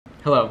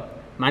Hello,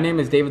 my name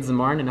is David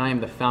Zamarin and I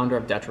am the founder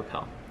of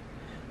DetraPel.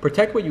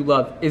 Protect what you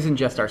love isn't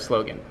just our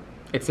slogan,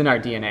 it's in our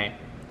DNA.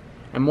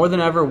 And more than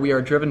ever, we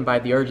are driven by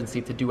the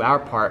urgency to do our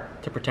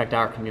part to protect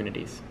our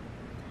communities.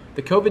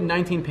 The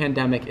COVID-19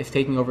 pandemic is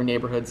taking over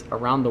neighborhoods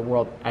around the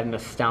world at an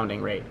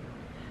astounding rate.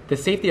 The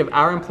safety of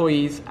our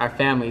employees, our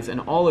families,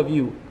 and all of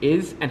you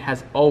is and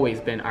has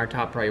always been our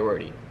top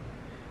priority.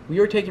 We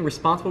are taking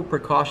responsible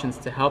precautions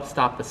to help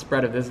stop the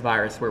spread of this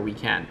virus where we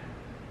can.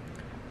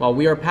 While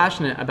we are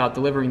passionate about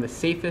delivering the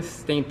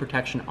safest stain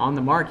protection on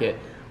the market,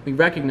 we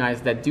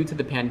recognize that due to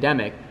the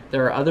pandemic,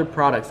 there are other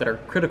products that are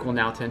critical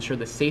now to ensure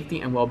the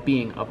safety and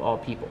well-being of all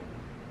people.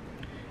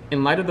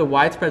 In light of the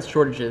widespread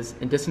shortages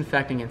in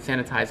disinfecting and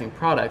sanitizing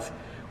products,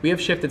 we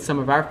have shifted some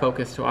of our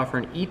focus to offer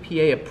an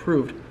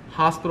EPA-approved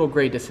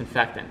hospital-grade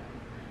disinfectant.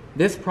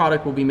 This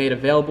product will be made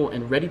available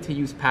in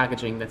ready-to-use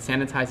packaging that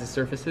sanitizes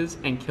surfaces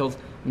and kills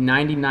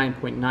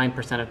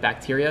 99.9% of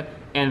bacteria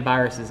and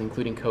viruses,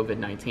 including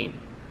COVID-19.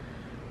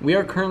 We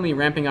are currently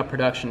ramping up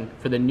production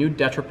for the new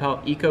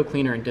DetraPel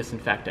ecoCleaner and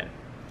Disinfectant.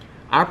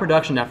 Our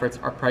production efforts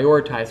are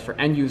prioritized for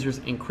end users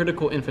in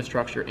critical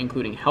infrastructure,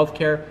 including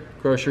healthcare,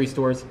 grocery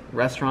stores,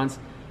 restaurants,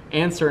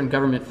 and certain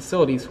government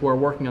facilities who are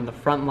working on the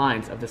front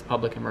lines of this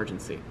public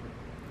emergency.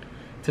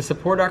 To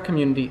support our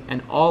community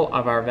and all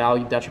of our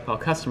valued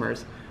DetraPel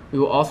customers, we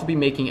will also be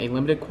making a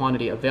limited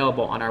quantity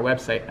available on our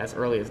website as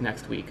early as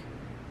next week.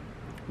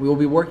 We will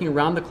be working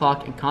around the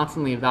clock and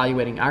constantly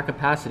evaluating our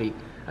capacity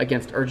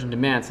against urgent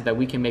demand so that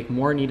we can make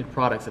more needed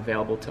products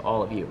available to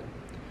all of you.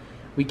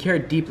 We care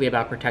deeply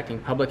about protecting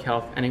public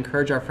health and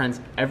encourage our friends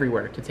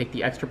everywhere to take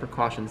the extra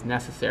precautions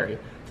necessary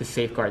to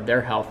safeguard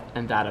their health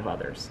and that of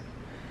others.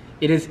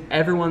 It is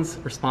everyone's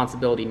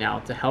responsibility now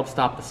to help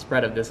stop the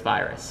spread of this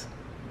virus.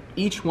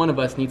 Each one of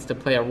us needs to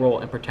play a role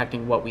in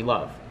protecting what we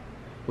love,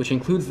 which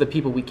includes the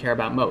people we care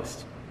about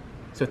most.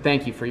 So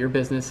thank you for your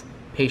business,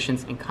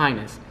 patience, and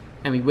kindness,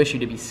 and we wish you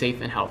to be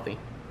safe and healthy.